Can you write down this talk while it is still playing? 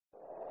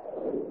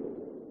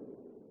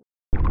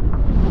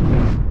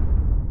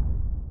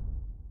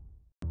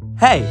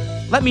Hey,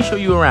 let me show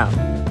you around.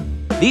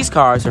 These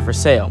cars are for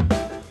sale.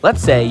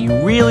 Let's say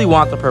you really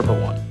want the purple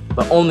one,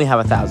 but only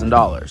have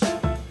 $1,000.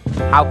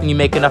 How can you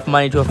make enough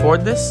money to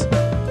afford this?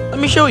 Let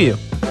me show you.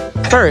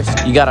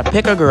 First, you gotta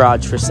pick a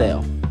garage for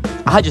sale.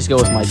 I just go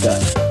with my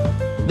gut.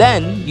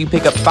 Then, you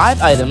pick up 5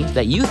 items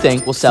that you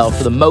think will sell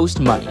for the most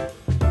money.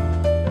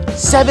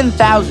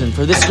 $7,000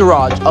 for this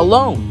garage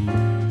alone.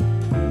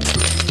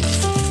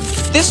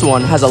 This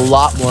one has a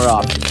lot more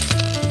options,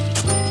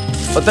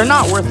 but they're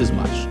not worth as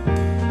much.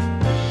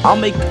 I'll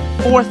make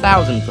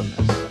 $4,000 from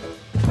this.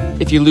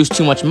 If you lose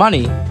too much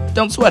money,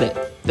 don't sweat it.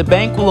 The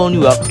bank will loan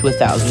you up to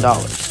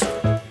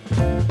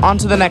 $1,000. On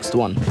to the next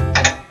one.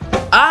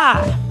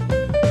 Ah!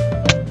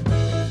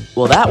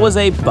 Well, that was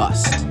a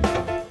bust.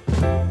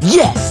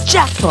 Yes,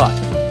 jackpot!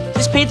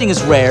 This painting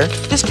is rare,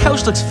 this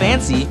couch looks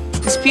fancy,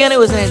 this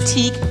piano is an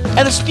antique,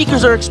 and the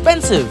speakers are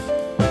expensive.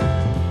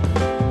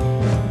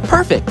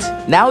 Perfect!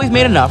 Now we've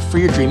made enough for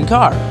your dream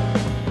car.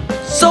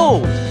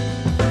 Sold!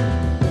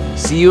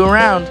 See you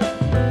around.